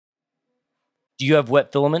Do you have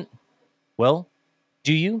wet filament? Well,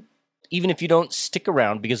 do you? Even if you don't, stick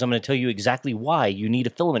around because I'm going to tell you exactly why you need a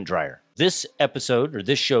filament dryer. This episode, or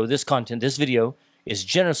this show, this content, this video is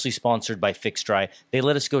generously sponsored by FixDry. They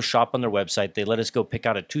let us go shop on their website. They let us go pick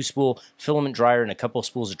out a 2-spool filament dryer and a couple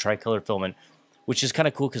spools of tricolor filament, which is kind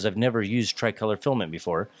of cool because I've never used tricolor filament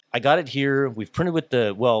before. I got it here. We've printed with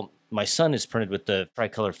the, well, my son has printed with the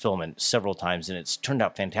tricolor filament several times, and it's turned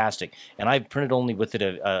out fantastic. And I've printed only with it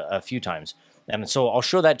a few times. And so I'll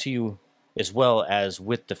show that to you as well as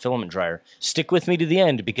with the filament dryer. Stick with me to the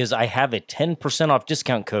end because I have a 10% off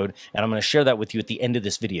discount code, and I'm going to share that with you at the end of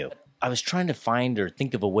this video. I was trying to find or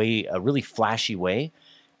think of a way, a really flashy way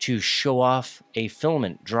to show off a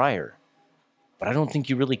filament dryer, but I don't think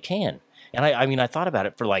you really can. And I mean, I thought about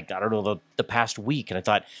it for like, I don't know, the past week, and I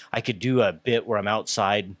thought I could do a bit where I'm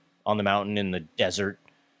outside on the mountain in the desert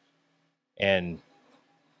and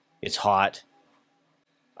it's hot.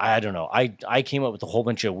 I don't know. I came up with a whole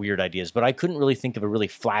bunch of weird ideas, but I couldn't really think of a really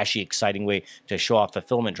flashy, exciting way to show off a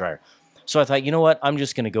filament dryer. So I thought, you know what? I'm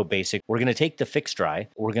just going to go basic. We're going to take the FixDry.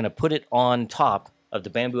 We're going to put it on top of the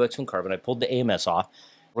Bambu X1 carbon. I pulled the AMS off.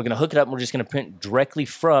 We're going to hook it up, and we're just going to print directly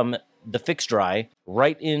from the FixDry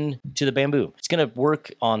right into the Bambu. It's going to work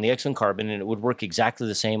on the X1 carbon, and it would work exactly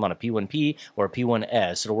the same on a P1P or a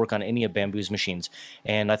P1S. It'll work on any of Bambu's machines.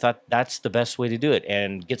 And I thought that's the best way to do it,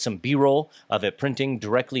 and get some B-roll of it printing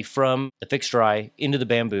directly from the FixDry into the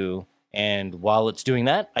Bambu. And while it's doing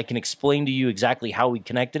that, I can explain to you exactly how we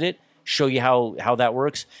connected it, show you how that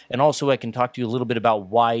works, and also I can talk to you a little bit about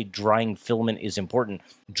why drying filament is important.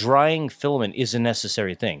 Drying filament is a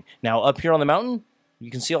necessary thing. Now, up here on the mountain, you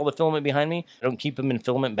can see all the filament behind me. I don't keep them in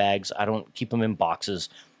filament bags. I don't keep them in boxes.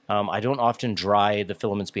 I don't often dry the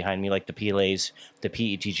filaments behind me like the PLAs, the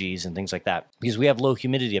PETGs, and things like that because we have low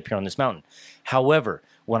humidity up here on this mountain. However,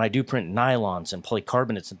 when I do print nylons and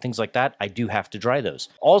polycarbonates and things like that, I do have to dry those.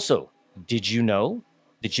 Also, did you know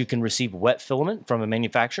that you can receive wet filament from a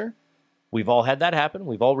manufacturer? We've all had that happen.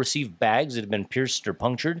 We've all received bags that have been pierced or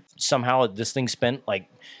punctured. Somehow this thing spent like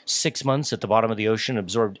 6 months at the bottom of the ocean,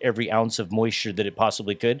 absorbed every ounce of moisture that it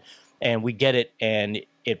possibly could, and we get it and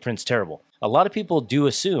it prints terrible. A lot of people do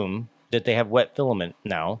assume that they have wet filament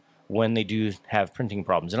now when they do have printing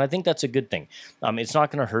problems, and I think that's a good thing. It's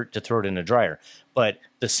not going to hurt to throw it in a dryer, but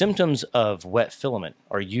the symptoms of wet filament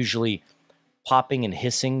are usually popping and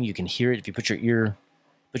hissing. You can hear it if you put your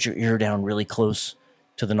ear down really close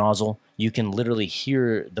to the nozzle. You can literally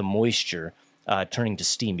hear the moisture turning to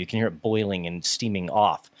steam. You can hear it boiling and steaming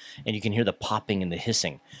off, and you can hear the popping and the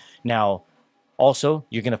hissing. Under also,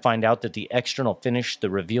 you're going to find out that the external finish, the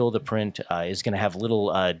reveal of the print, is going to have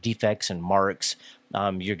little defects and marks.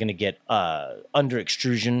 You're going to get under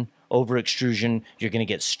extrusion, over extrusion. You're going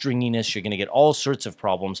to get stringiness. You're going to get all sorts of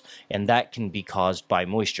problems, and that can be caused by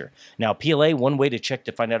moisture. Now, PLA, one way to check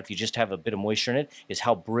to find out if you just have a bit of moisture in it is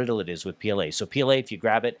how brittle it is with PLA. So PLA, if you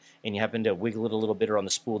grab it and you happen to wiggle it a little bit or on the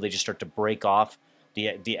spool, they just start to break off.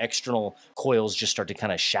 The external coils just start to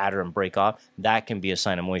kind of shatter and break off. That can be a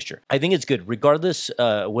sign of moisture. I think it's good, regardless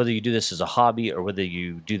whether you do this as a hobby or whether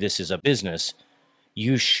you do this as a business,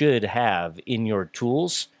 you should have in your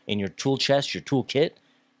tools, in your tool chest, your tool kit,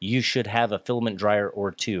 you should have a filament dryer or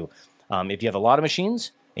two. If you have a lot of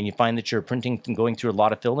machines and you find that you're printing and going through a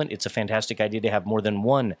lot of filament, it's a fantastic idea to have more than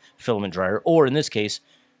one filament dryer. Or in this case,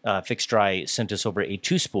 FixDry sent us over a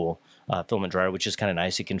 2-spool filament dryer, which is kind of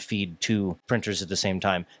nice. It can feed 2 printers at the same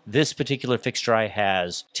time. This particular FixDry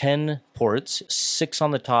has 10 ports, 6 on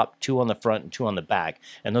the top, 2 on the front, and 2 on the back.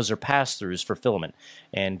 And those are pass-throughs for filament.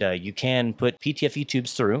 And you can put PTFE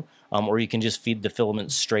tubes through, or you can just feed the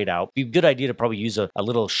filaments straight out. It'd be a good idea to probably use a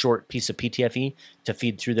little short piece of PTFE to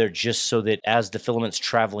feed through there just so that as the filament's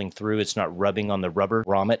traveling through, it's not rubbing on the rubber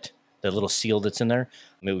grommet, the little seal that's in there.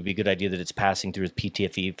 It would be a good idea that it's passing through with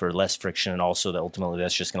PTFE for less friction, and also that ultimately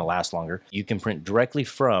that's just going to last longer. You can print directly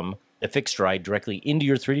from the FixDry directly into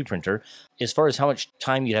your 3D printer. As far as how much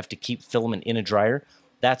time you have to keep filament in a dryer,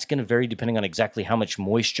 that's going to vary depending on exactly how much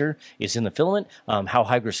moisture is in the filament, how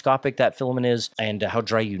hygroscopic that filament is, and how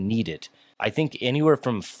dry you need it. I think anywhere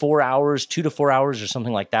from 4 hours, 2 to 4 hours or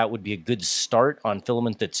something like that would be a good start on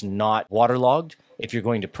filament that's not waterlogged if you're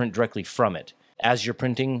going to print directly from it. As you're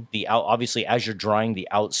printing, obviously as you're drying, the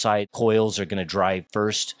outside coils are going to dry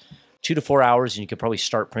first. 2 to 4 hours, and you could probably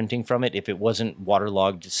start printing from it if it wasn't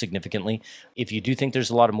waterlogged significantly. If you do think there's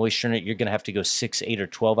a lot of moisture in it, you're going to have to go 6, 8, or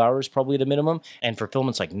 12 hours probably at a minimum. And for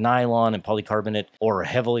filaments like nylon and polycarbonate or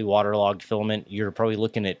heavily waterlogged filament, you're probably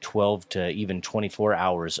looking at 12 to even 24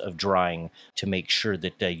 hours of drying to make sure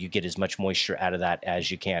that you get as much moisture out of that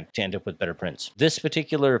as you can to end up with better prints. This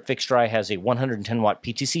particular FixDry has a 110 watt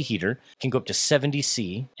PTC heater, can go up to 70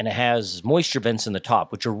 C, and it has moisture vents in the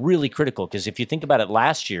top, which are really critical because if you think about it,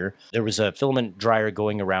 last year there was a filament dryer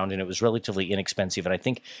going around and it was relatively inexpensive, and I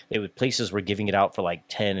think places were giving it out for like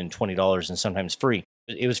 $10 and $20 and sometimes free.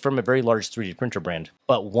 It was from a very large 3D printer brand.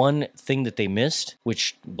 But one thing that they missed,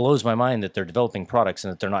 which blows my mind that they're developing products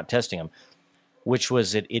and that they're not testing them, which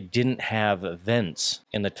was that it didn't have vents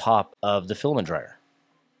in the top of the filament dryer.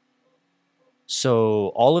 So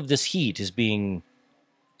all of this heat is being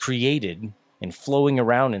created and flowing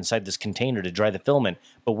around inside this container to dry the filament,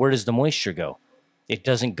 but where does the moisture go? It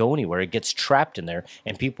doesn't go anywhere. It gets trapped in there,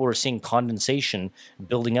 and people are seeing condensation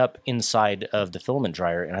building up inside of the filament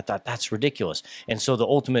dryer, and I thought that's ridiculous. And so the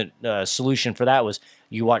ultimate solution for that was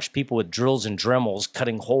you watch people with drills and Dremels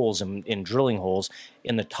cutting holes and drilling holes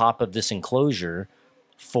in the top of this enclosure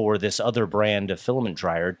for this other brand of filament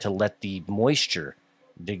dryer to let the moisture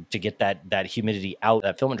to get that humidity out of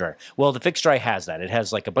that filament dryer. Well, the FixDry has that. It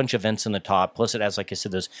has like a bunch of vents in the top, plus it has, like I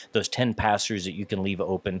said, those 10 pass-throughs that you can leave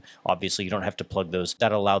open. Obviously, you don't have to plug those.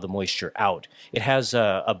 That allow the moisture out. It has,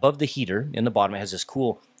 above the heater, in the bottom, it has this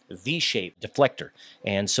cool V-shaped deflector,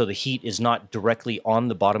 and so the heat is not directly on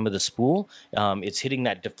the bottom of the spool. It's hitting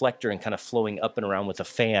that deflector and kind of flowing up and around with a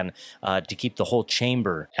fan to keep the whole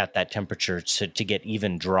chamber at that temperature to get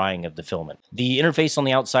even drying of the filament. The interface on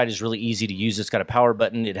the outside is really easy to use. It's got a power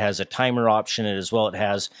button. It has a timer option, and as well it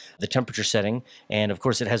has the temperature setting, and of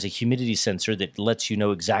course it has a humidity sensor that lets you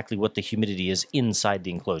know exactly what the humidity is inside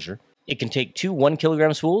the enclosure. It can take 2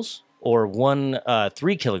 1-kilogram spools or one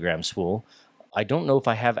 3-kilogram spool. I don't know if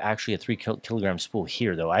I have actually a 3-kilogram spool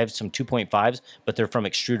here, though. I have some 2.5s, but they're from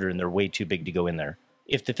Extruder, and they're way too big to go in there.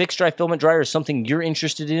 If the FixDry filament dryer is something you're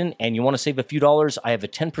interested in and you want to save a few dollars, I have a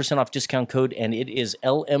 10% off discount code, and it is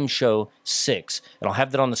LMShow6. And I'll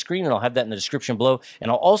have that on the screen, and I'll have that in the description below. And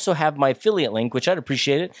I'll also have my affiliate link, which I'd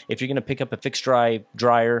appreciate it if you're going to pick up a FixDry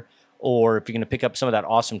dryer, or if you're going to pick up some of that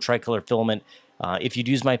awesome tricolor filament. If you'd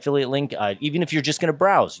use my affiliate link, even if you're just going to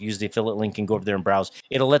browse, use the affiliate link and go over there and browse.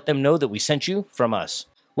 It'll let them know that we sent you from us.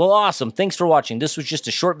 Well, awesome. Thanks for watching. This was just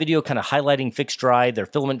a short video kind of highlighting FixDry, their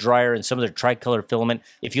filament dryer, and some of their tricolor filament.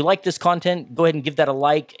 If you like this content, go ahead and give that a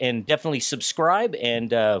like and definitely subscribe, and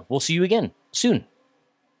we'll see you again soon.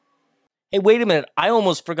 Hey, wait a minute. I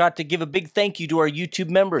almost forgot to give a big thank you to our YouTube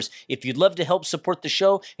members. If you'd love to help support the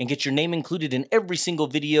show and get your name included in every single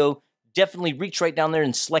video, definitely reach right down there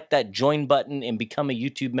and select that join button and become a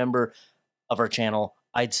YouTube member of our channel.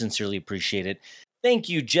 I'd sincerely appreciate it. Thank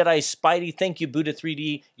you, Jedi Spidey. Thank you, Buddha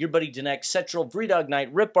 3D, your buddy Dinex, Setral, Vredog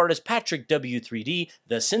Knight, Rip Artist, Patrick W3D,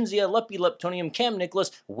 The Cinzia, Luppy Leptonium, Cam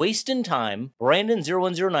Nicholas, Waste in Time,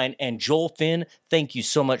 Brandon0109, and Joel Finn. Thank you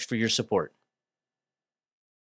so much for your support.